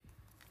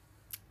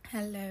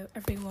Hello,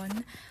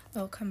 everyone.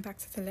 Welcome back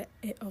to the Let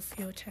It Off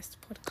Your Chest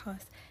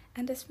podcast.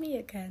 And it's me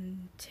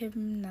again,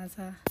 Tim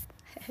Nazar.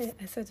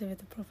 I said it with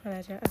the proper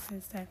letter as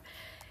this time.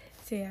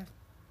 So, yeah.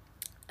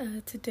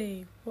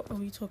 Today, what are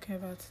we talking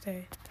about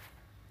today?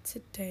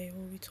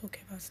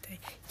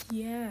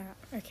 Yeah,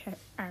 okay,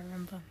 I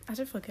remember. I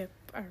don't forget,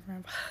 but I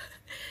remember.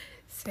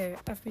 So,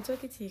 I've been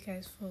talking to you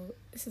guys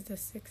this is the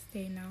 6th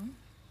day now.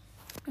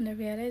 And I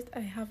realized I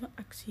haven't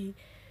actually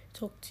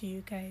talked to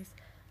you guys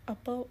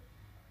about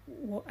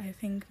what I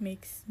think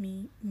makes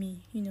me,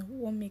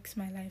 what makes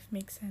my life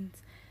make sense.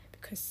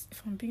 Because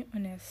if I'm being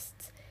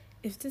honest,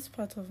 if this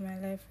part of my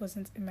life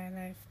wasn't in my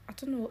life, I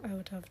don't know what I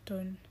would have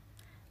done.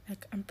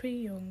 Like, I'm pretty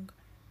young,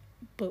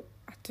 but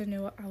I don't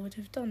know what I would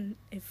have done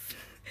if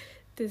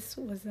this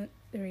wasn't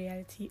the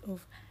reality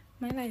of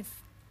my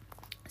life.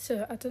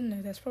 So, I don't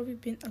know, there's probably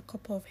been a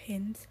couple of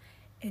hints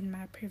in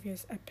my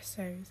previous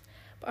episodes,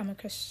 but I'm a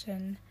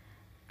Christian,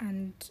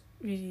 and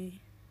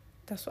really,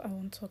 that's what I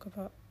want to talk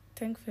about.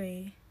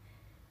 Thankfully,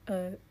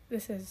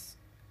 this is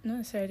not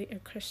necessarily a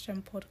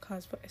Christian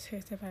podcast, but it's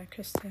hosted by a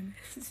Christian.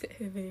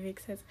 It really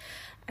makes sense.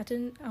 I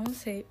want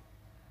to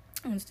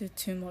do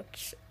too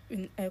much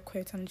in air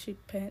quotes. I'm literally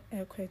putting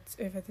air quotes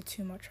over the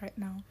too much right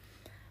now.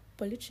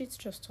 But literally to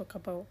just talk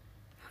about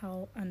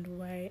how and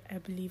why I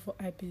believe what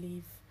I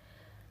believe.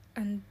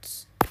 And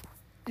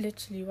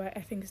literally why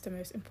I think is the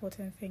most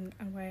important thing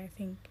and why I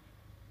think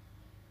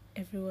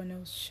everyone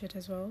else should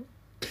as well.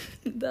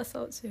 That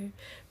sounds so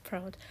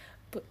proud.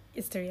 But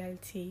it's the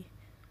reality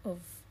of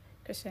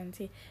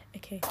Christianity.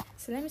 Okay,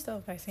 so let me start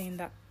off by saying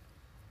that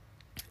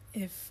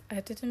if I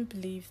didn't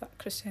believe that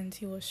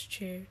Christianity was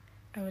true,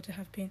 I would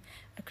have been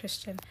a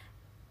Christian.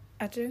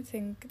 I don't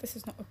think this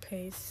is not a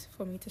place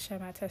for me to share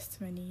my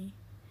testimony.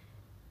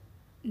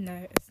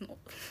 No, it's not.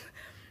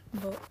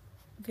 But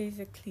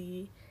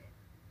basically,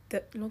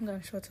 the long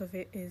and short of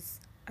it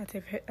is, at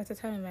a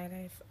time in my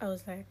life, I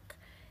was like,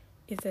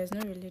 if there's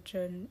no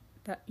religion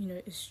that,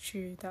 is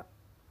true, that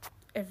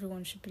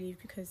everyone should believe,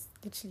 because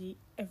literally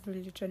every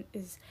religion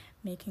is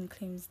making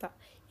claims that,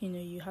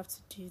 you have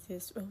to do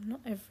this. Well, not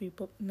every,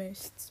 but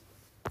most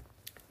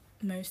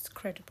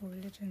credible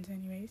religions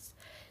anyways,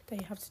 that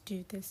you have to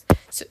do this.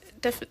 So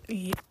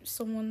definitely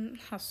someone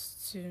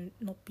has to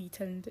not be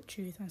telling the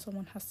truth, and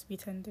someone has to be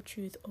telling the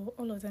truth, or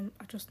all of them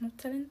are just not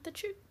telling the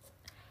truth.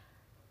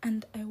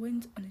 And I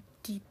went on a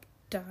deep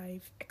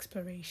dive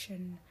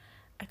exploration.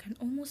 I can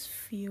almost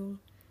feel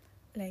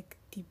like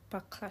the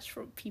backlash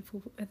from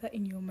people, whether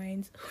in your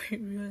minds or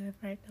in real life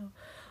right now.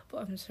 But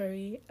I'm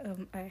sorry,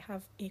 I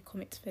have a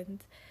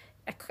commitment.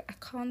 I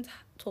can't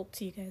talk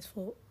to you guys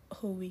for a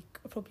whole week,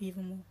 or probably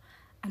even more,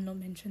 and not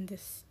mention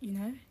this.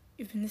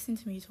 You've been listening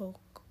to me talk,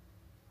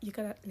 you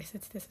gotta listen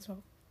to this as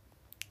well.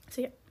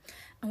 So yeah,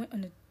 I went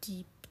on a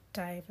deep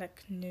dive,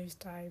 like nose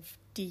dive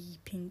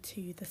deep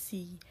into the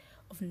sea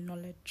of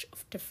knowledge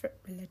of different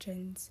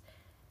religions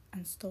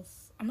and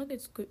stuff. I'm not going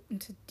to go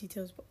into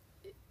details, but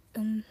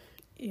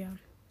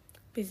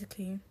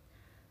basically,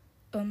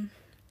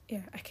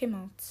 I came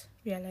out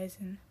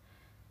realizing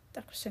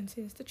that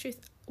Christianity is the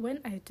truth. When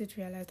I did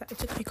realize that, it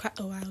took me quite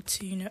a while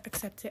to,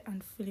 accept it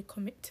and fully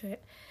commit to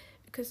it,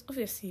 because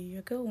obviously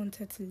your girl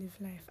wanted to live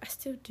life. I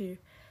still do,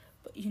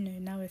 but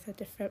now with a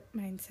different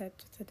mindset,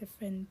 with a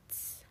different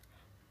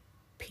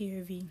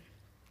POV.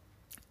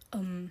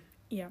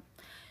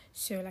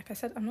 So like I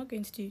said, I'm not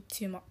going to do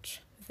too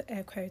much with the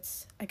air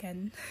quotes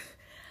again.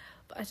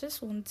 But I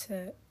just want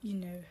to,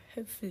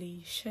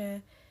 hopefully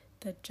share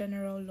the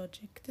general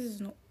logic. This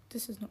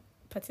is not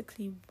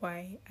particularly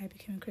why I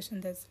became a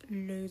Christian. There's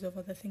loads of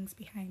other things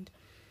behind.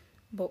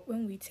 But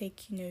when we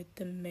take,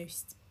 the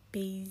most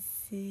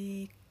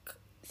basic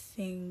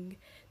thing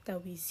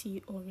that we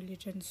see all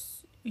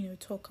religions,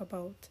 talk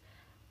about,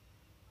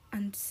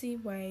 and see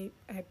why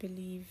I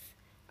believe,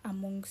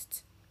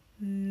 amongst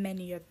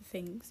many other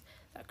things,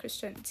 that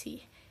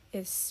Christianity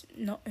is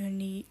not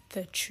only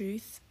the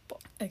truth,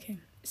 but okay.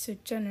 So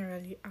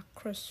generally,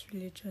 across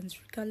religions,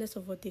 regardless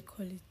of what they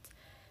call it,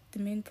 the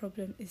main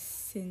problem is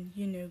sin.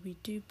 We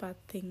do bad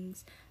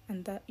things,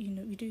 and that,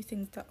 we do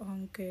things that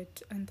aren't good,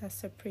 and that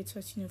separates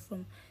us,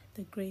 from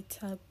the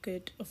greater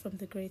good, or from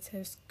the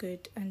greatest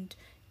good. And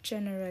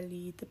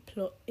generally, the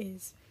plot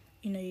is,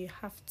 you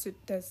have to,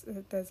 there's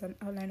an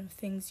outline of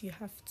things you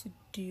have to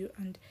do,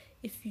 and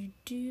if you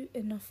do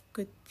enough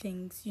good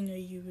things,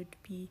 you would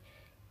be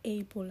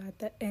able at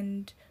the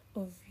end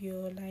of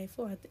your life,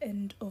 or at the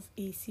end of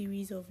a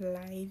series of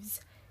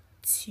lives,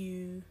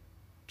 to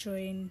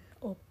join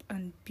up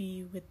and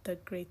be with the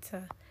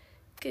greater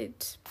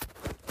good.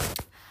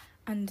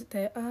 And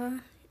there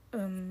are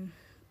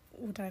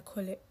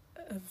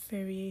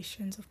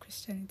variations of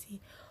Christianity,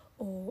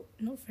 or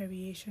not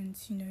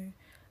variations,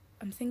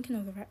 I'm thinking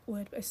of the right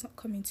word, but it's not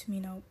coming to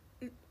me now.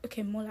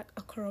 Okay, more like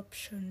a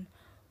corruption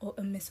or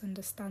a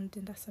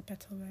misunderstanding, that's a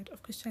better word,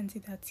 of Christianity,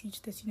 that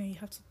teach this, you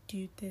have to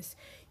do this,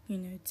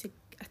 to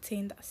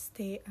attain that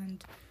state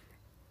and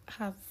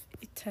have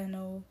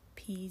eternal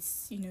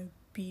peace,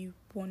 be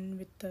one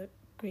with the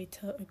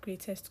greater or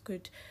greatest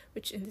good,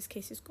 which in this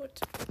case is God.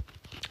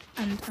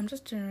 And I'm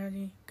just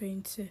generally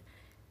going to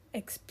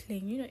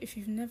explain, if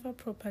you've never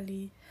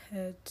properly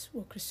heard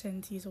what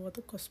Christianity is or what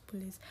the gospel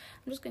is,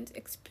 I'm just going to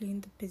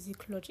explain the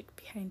basic logic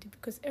behind it,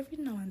 because every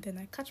now and then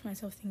I catch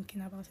myself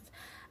thinking about it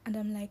and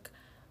I'm like,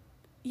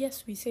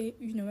 yes, we say,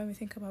 when we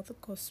think about the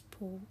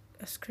gospel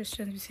as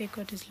Christians, we say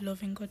God is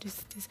loving, God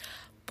is this,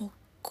 but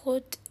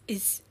God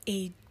is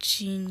a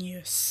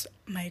genius.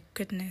 My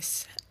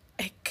goodness.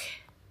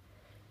 Like,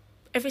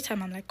 every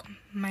time I'm like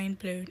mind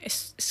blown.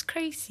 It's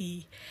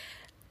crazy.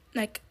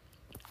 Like,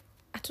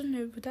 I don't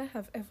know, would I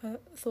have ever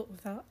thought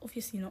of that?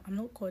 Obviously not, I'm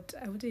not God.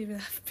 I wouldn't even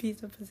have been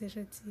in a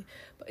position to,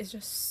 but it's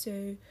just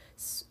so,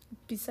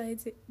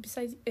 besides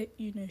it,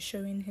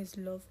 showing his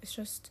love, it's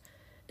just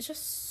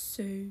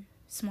so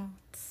smart.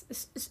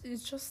 It's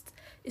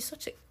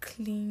such a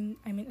clean,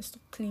 it's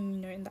not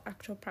clean, in the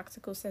actual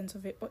practical sense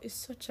of it, but it's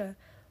such a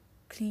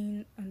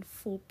clean and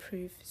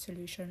foolproof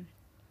solution.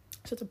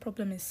 So the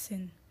problem is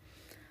sin.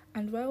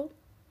 And while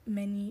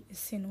many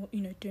sin or,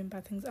 doing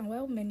bad things, and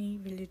while many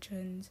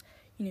religions,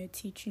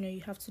 teach,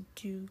 you have to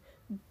do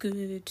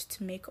good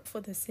to make up for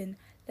the sin,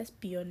 let's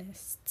be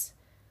honest,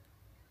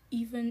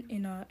 even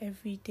in our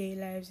everyday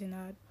lives, in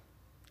our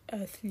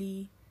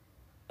earthly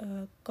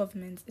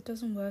governments, it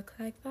doesn't work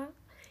like that.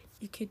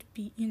 You could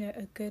be,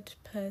 a good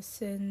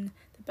person,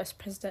 the best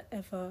president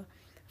ever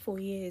for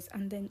years,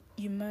 and then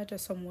you murder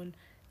someone.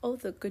 All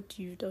the good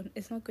you've done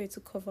is not going to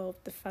cover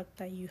up the fact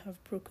that you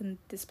have broken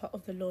this part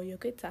of the law. You're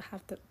going to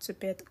have to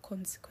bear the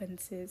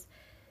consequences.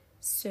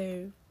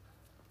 So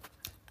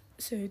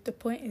the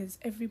point is,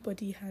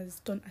 everybody has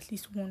done at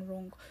least one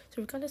wrong.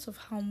 So regardless of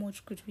how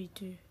much good we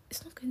do,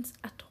 it's not going to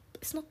add up.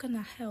 It's not going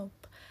to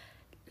help.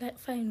 Like,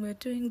 fine, we're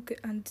doing good,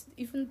 and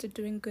even the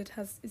doing good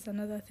is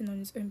another thing on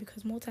its own,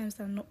 because more times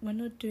than not, we're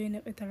not doing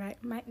it with the right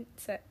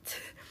mindset.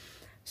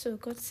 So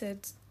God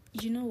said,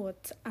 you know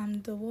what,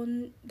 I'm the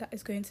one that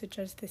is going to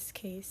judge this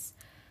case.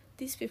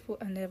 These people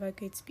are never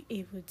going to be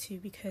able to,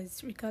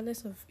 because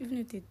regardless of, even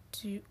if they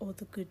do all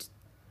the good,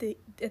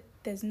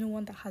 there's no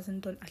one that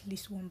hasn't done at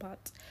least one bad.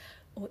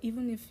 Or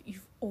even if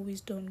you've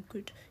always done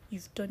good,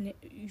 you've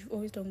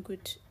always done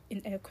good,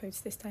 in air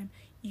quotes this time,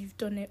 you've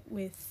done it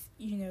with,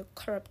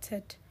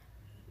 corrupted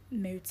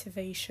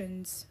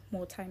motivations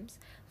more times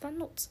than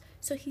not.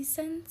 So he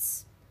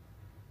sends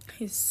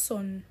his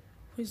son,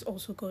 who is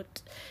also God,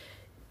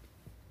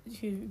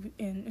 who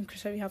in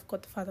Christianity we have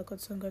God the Father, God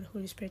the Son, God the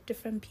Holy Spirit,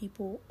 different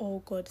people,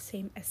 all God,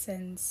 same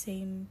essence,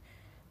 same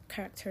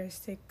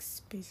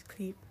characteristics,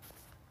 basically.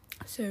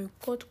 So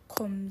God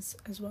comes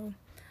as well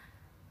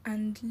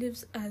and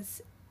lives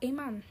as a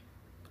man.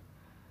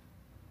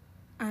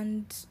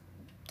 And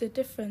the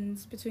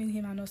difference between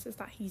him and us is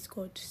that he's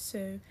God.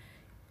 So,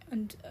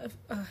 and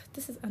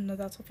this is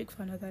another topic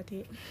for another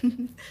day.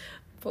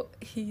 But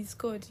he's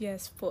God,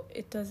 yes, but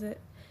it doesn't,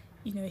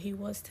 he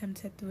was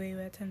tempted the way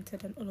we're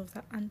tempted and all of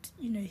that. And,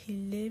 he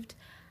lived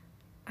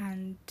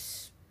and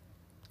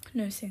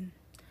no sin.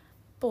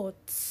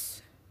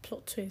 But,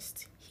 plot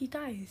twist, he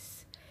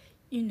dies.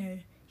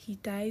 He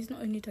dies.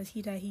 Not only does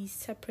he die, he's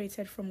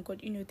separated from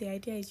God. The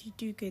idea is you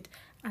do good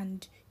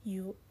and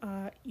you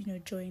are,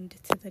 joined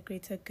to the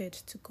greater good,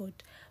 to God.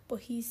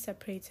 But he's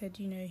separated,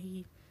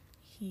 he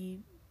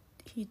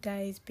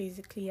dies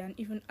basically, and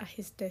even at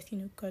his death,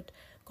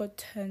 God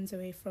turns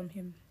away from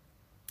him.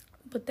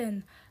 But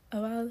then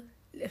a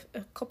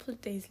couple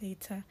of days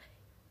later,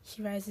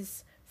 he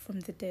rises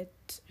from the dead.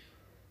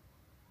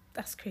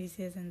 That's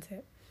crazy, isn't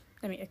it?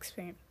 Let me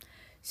explain.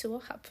 So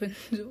what happened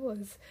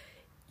was,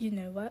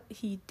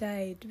 he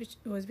died, which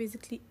was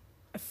basically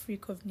a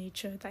freak of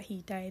nature, that he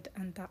died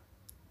and that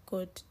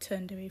God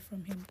turned away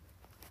from him.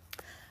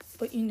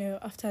 But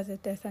after the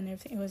death and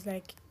everything, it was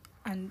like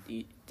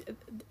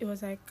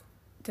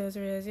there was a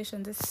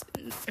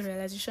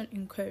realization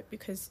in quote,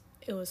 because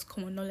it was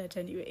common knowledge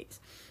anyways,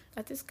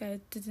 that this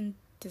guy didn't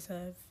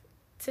deserve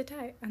to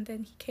die, and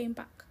then he came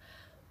back.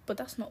 But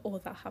that's not all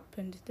that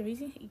happened. The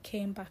reason he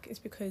came back is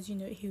because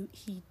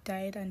he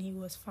died and he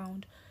was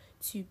found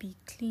to be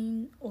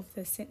clean of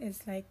the sin.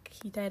 It's like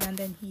he died and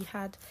then he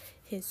had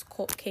his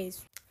court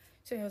case.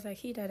 So it was like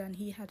he died and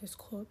he had his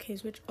court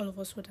case, which all of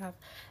us would have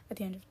at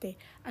the end of the day.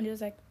 And it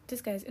was like, this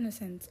guy is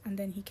innocent, and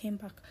then he came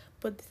back.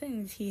 But the thing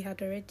is, he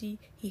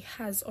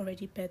has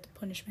already bared the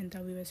punishment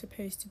that we were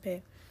supposed to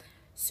bear.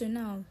 So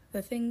now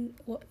the thing,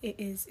 what it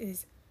is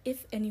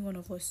if any one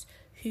of us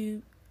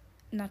who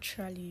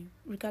naturally,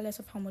 regardless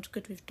of how much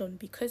good we've done,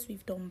 because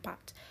we've done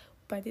bad,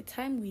 by the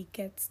time we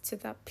get to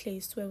that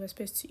place where we're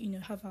supposed to,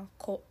 have our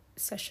court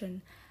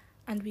session,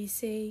 and we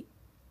say,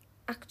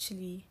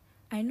 actually,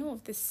 I know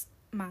of this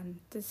man,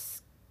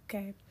 this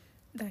guy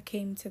that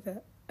came to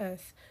the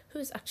earth, who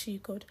is actually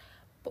God,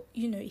 but,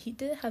 he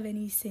didn't have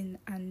any sin,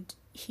 and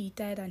he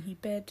died and he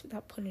bared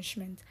that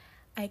punishment.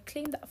 I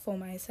claim that for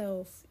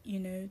myself,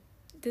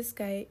 this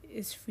guy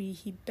is free,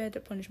 he bared the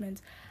punishment,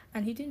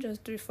 and he didn't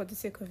just do it for the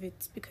sake of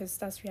it, because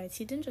that's right,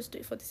 he didn't just do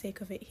it for the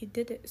sake of it, he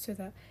did it so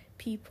that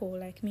people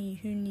like me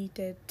who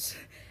needed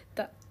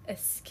that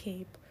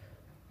escape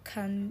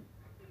can,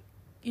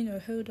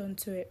 hold on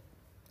to it.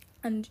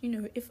 And,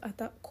 if at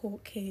that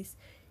court case,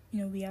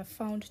 we are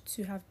found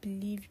to have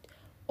believed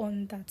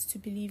on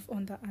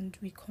that, and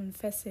we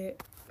confess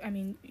it. I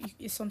mean,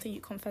 it's something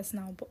you confess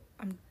now, but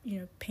I'm,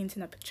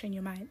 painting a picture in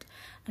your mind,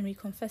 and we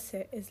confess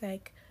it. It's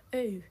like,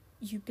 oh,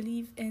 you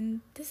believe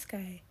in this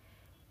guy.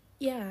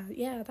 Yeah,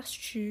 that's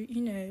true.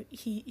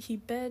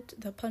 He bared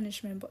the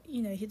punishment, but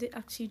he didn't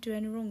actually do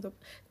any wrong. The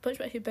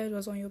punishment he bared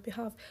was on your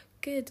behalf.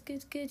 Good.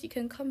 You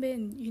can come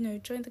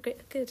in. Join the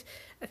great good.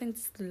 I think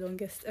it's the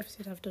longest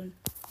episode I've done.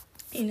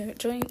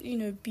 Join.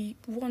 Be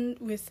one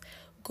with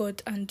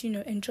God, and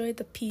enjoy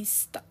the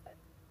peace that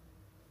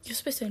you're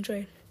supposed to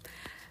enjoy.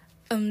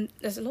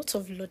 There's a lot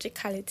of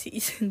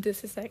logicalities in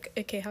this. It's like,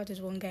 okay, how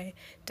did one guy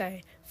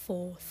die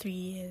for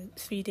 3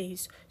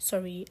 days,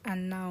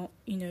 and now,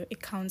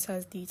 it counts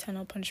as the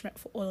eternal punishment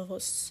for all of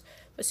us,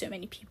 for so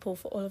many people,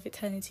 for all of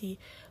eternity.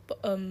 But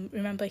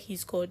remember,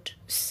 he's God,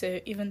 so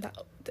even that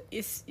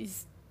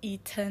is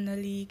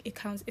eternally, it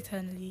counts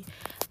eternally.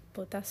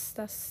 But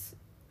that's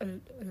a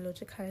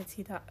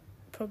logicality that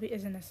probably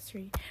isn't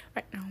necessary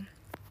right now.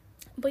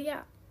 But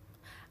yeah,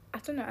 I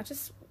don't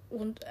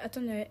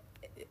know,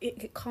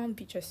 it can't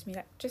be just me.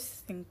 Like,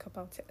 just think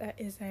about it. That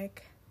is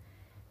like,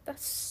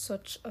 that's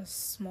such a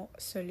small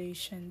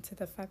solution to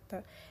the fact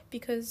that,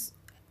 because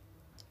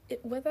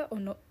whether or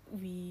not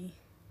we,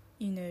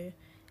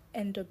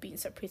 end up being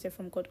separated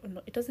from God or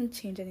not, it doesn't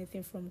change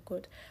anything from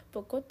God.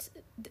 But God,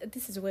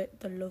 this is where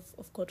the love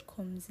of God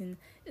comes in.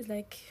 It's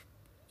like,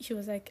 he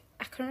was like,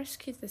 I can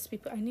rescue these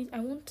people. I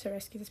want to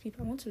rescue these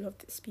people. I want to love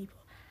these people.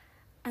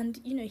 And,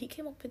 he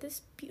came up with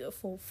this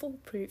beautiful,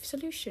 foolproof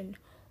solution.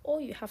 All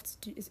you have to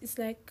do is, it's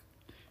like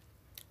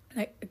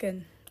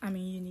again, I'm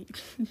in uni.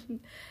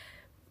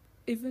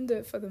 Even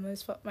though for the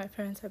most part my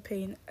parents are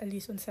paying, at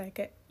least once I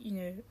get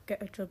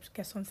a job,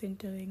 get something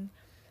doing,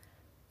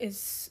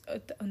 is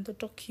on the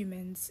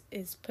documents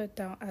is put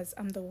down as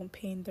I'm the one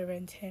paying the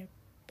rent here,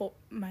 but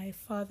my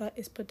father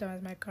is put down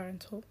as my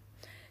guarantor.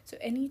 So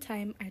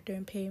anytime I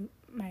don't pay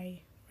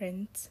my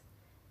rent,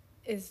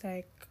 is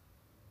like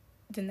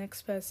the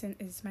next person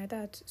is my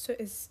dad. So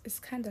it's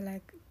kind of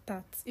like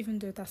that, even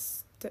though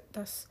that's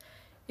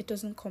it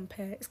doesn't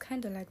compare. It's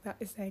kind of like that.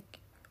 It's like,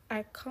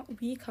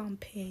 we can't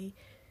pay.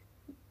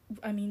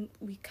 I mean,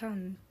 we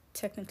can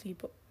technically,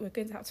 but we're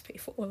going to have to pay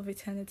for all of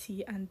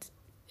eternity, and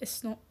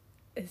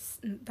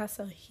that's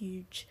a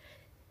huge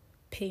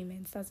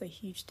payment. That's a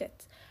huge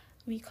debt.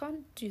 We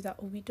can't do that,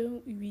 or we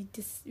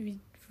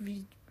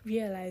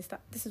realize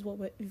that this is what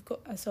we've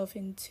got ourselves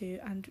into,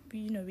 and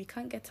we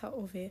can't get out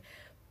of it.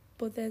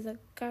 But there's a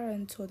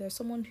guarantor. There's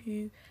someone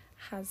who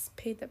has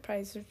paid the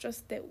price. They're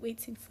just there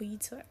waiting for you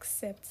to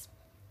accept.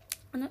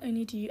 And not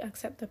only do you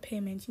accept the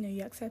payment,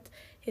 you accept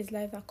his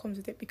life that comes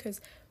with it.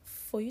 Because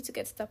for you to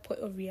get to that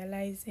point of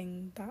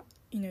realizing that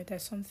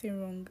there's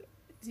something wrong,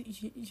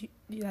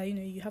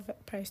 you have a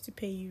price to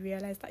pay. You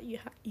realize that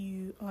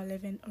you are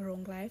living a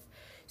wrong life.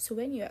 So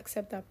when you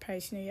accept that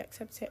price, you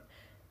accept it.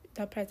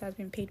 That price has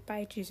been paid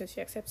by Jesus.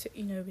 You accept it,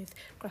 with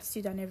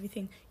gratitude and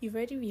everything. You've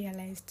already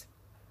realized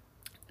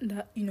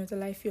that the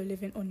life you're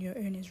living on your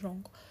own is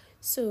wrong.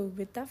 So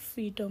with that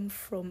freedom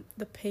from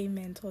the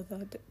payment or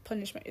the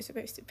punishment you're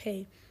supposed to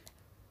pay,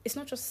 it's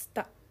not just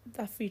that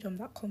freedom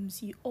that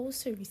comes. You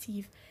also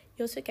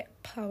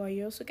get power,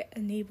 you also get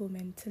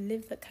enablement to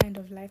live the kind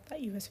of life that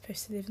you were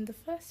supposed to live in the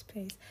first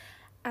place.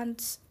 And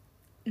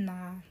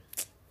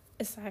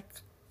it's like,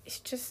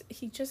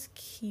 he just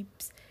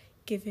keeps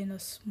giving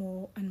us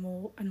more and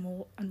more and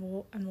more and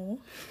more and more.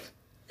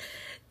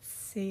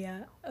 So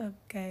yeah,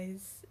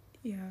 guys,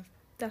 yeah,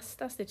 that's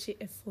literally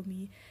it for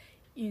me.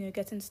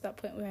 Getting to that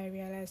point where I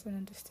realized and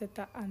understood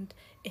that, and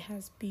it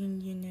has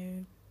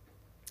been,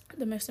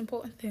 the most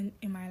important thing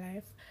in my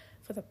life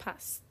for the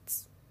past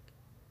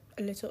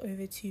a little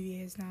over 2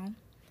 years now.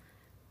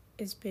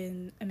 It's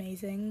been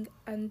amazing,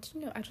 and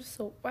I just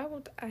thought, why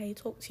would I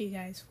talk to you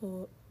guys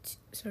for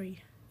a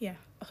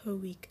whole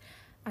week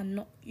and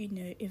not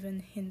even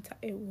hint at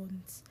it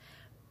once?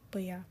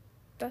 But yeah,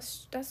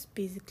 that's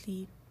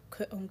basically,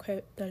 quote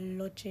unquote, the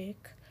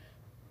logic,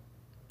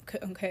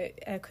 quote unquote,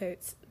 air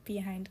quotes,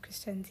 behind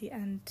Christianity.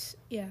 And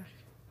yeah,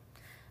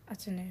 I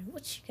don't know,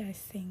 what you guys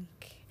think?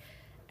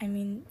 I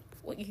mean,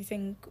 what you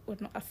think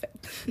would not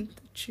affect the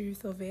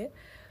truth of it,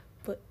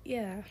 but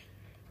yeah,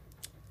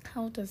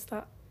 how does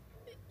that,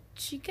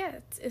 you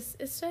get, it's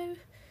so,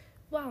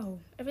 wow.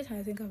 Every time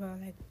I think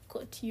about, like,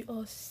 God, you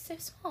are so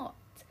smart.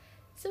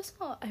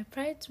 I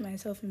pride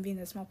myself in being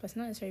a smart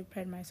person. Not necessarily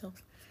pride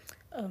myself,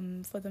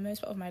 for the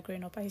most part of my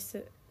growing up, I used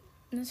to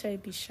necessarily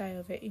be shy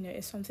of it.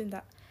 It's something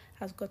that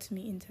has gotten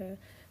me into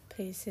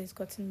places,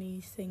 gotten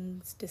me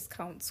things,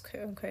 discounts,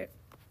 quote unquote.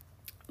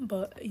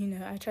 But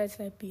I try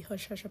to be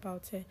hush hush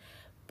about it.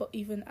 But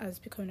even as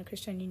becoming a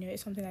Christian,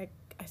 it's something like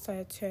I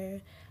started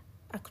to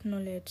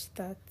acknowledge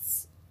that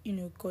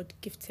God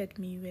gifted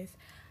me with.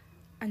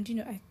 And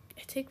I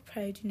take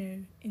pride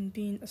in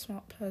being a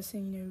smart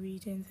person,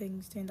 reading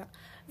things, doing that.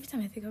 Every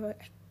time I think about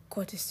it,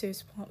 God is so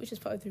smart, which is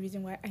part of the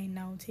reason why I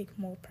now take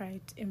more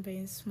pride in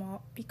being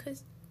smart,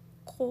 because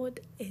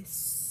God is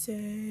so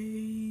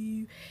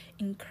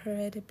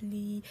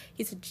incredibly,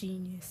 he's a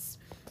genius.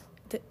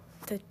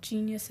 the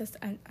geniuses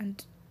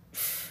and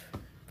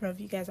bro,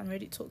 you guys, I'm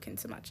already talking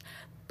too much.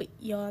 But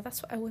yeah,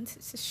 that's what I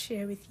wanted to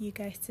share with you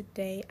guys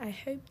today. I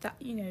hope that,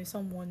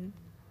 someone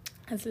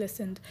has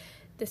listened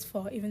this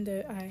far, even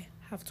though I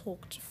have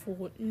talked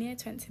for near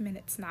 20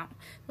 minutes now.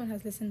 Someone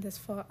has listened this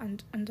far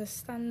and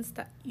understands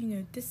that,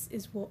 this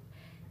is what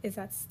is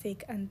at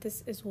stake and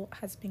this is what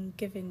has been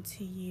given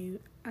to you.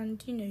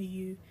 And,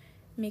 you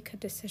make a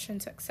decision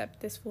to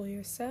accept this for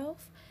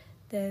yourself.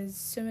 There's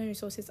so many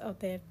resources out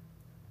there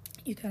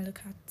you can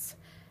look at.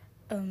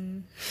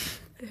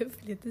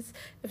 Hopefully this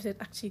episode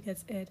actually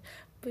gets aired.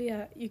 But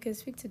yeah, you can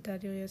speak to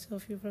Daddy or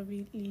yourself. He'll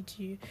probably lead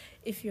you.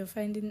 If you're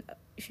listening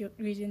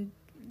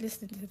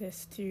to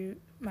this through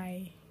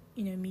my,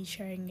 me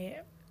sharing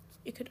it,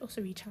 you could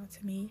also reach out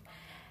to me.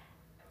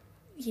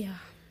 Yeah,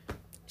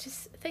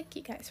 just thank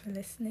you guys for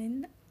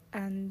listening.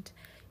 And,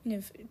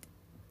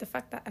 the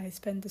fact that I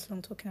spend this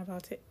long talking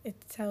about it, it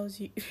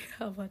tells you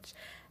how much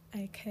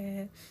I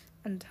care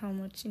and how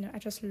much, I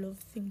just love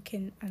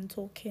thinking and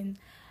talking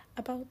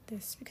about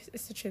this, because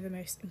it's literally the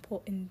most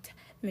important,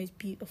 most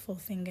beautiful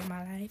thing in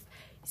my life.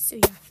 So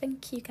yeah,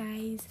 thank you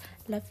guys,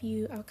 love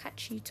you. I'll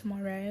catch you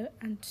tomorrow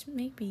and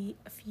maybe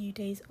a few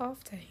days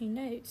after, who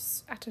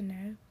knows, I don't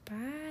know.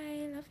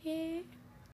 Bye, love you.